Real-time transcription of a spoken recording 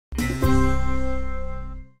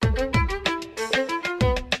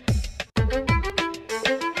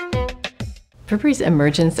Burberry's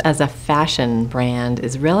emergence as a fashion brand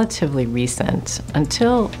is relatively recent.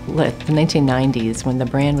 Until the 1990s, when the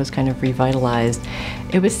brand was kind of revitalized,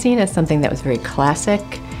 it was seen as something that was very classic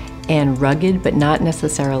and rugged, but not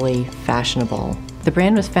necessarily fashionable. The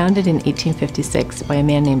brand was founded in 1856 by a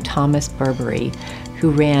man named Thomas Burberry,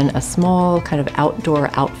 who ran a small kind of outdoor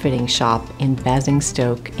outfitting shop in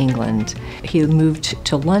Basingstoke, England. He moved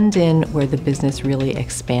to London, where the business really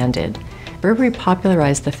expanded. Burberry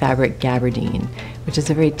popularized the fabric gabardine, which is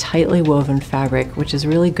a very tightly woven fabric which is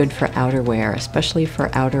really good for outerwear, especially for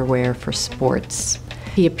outerwear for sports.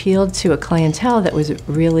 He appealed to a clientele that was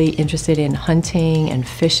really interested in hunting and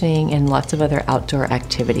fishing and lots of other outdoor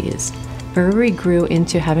activities. Burberry grew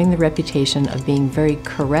into having the reputation of being very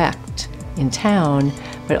correct in town,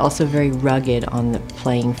 but also very rugged on the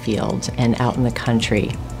playing field and out in the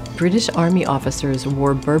country. British Army officers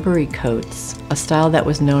wore Burberry coats, a style that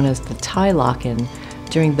was known as the Tielocken,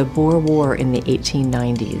 during the Boer War in the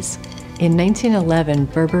 1890s. In 1911,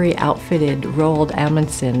 Burberry outfitted Roald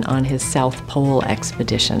Amundsen on his South Pole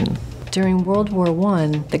expedition. During World War I,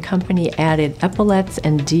 the company added epaulets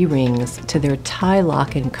and D-rings to their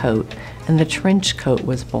Tielocken coat, and the trench coat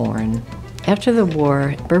was born. After the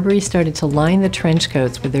war, Burberry started to line the trench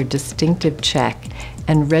coats with their distinctive check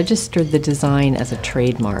and registered the design as a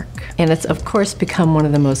trademark. And it's of course become one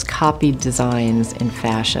of the most copied designs in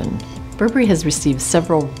fashion. Burberry has received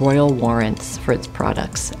several royal warrants for its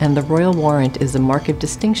products, and the royal warrant is a mark of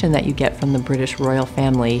distinction that you get from the British royal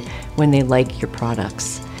family when they like your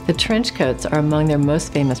products. The trench coats are among their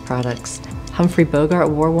most famous products. Humphrey Bogart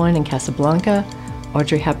wore one in Casablanca.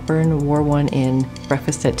 Audrey Hepburn wore one in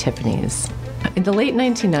Breakfast at Tiffany's. In the late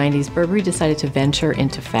 1990s, Burberry decided to venture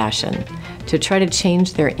into fashion, to try to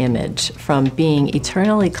change their image from being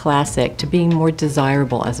eternally classic to being more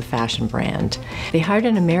desirable as a fashion brand. They hired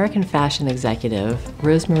an American fashion executive,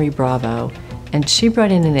 Rosemary Bravo, and she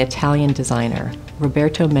brought in an Italian designer,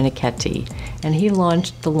 Roberto Menichetti, and he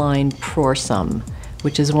launched the line Prorsum,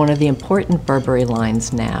 which is one of the important Burberry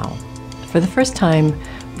lines now. For the first time,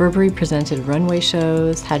 Burberry presented runway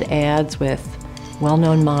shows, had ads with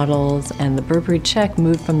well-known models, and the Burberry check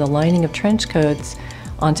moved from the lining of trench coats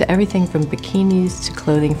onto everything from bikinis to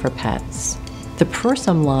clothing for pets. The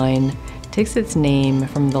Prorsum line takes its name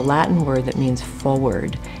from the Latin word that means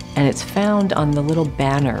forward, and it's found on the little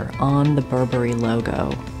banner on the Burberry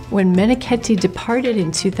logo. When Menichetti departed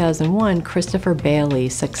in 2001, Christopher Bailey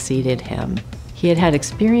succeeded him. He had had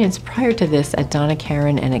experience prior to this at Donna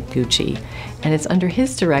Karan and at Gucci, and it's under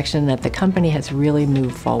his direction that the company has really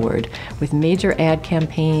moved forward with major ad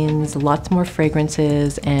campaigns, lots more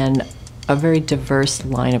fragrances, and a very diverse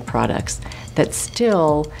line of products that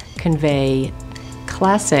still convey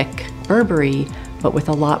classic Burberry, but with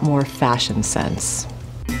a lot more fashion sense.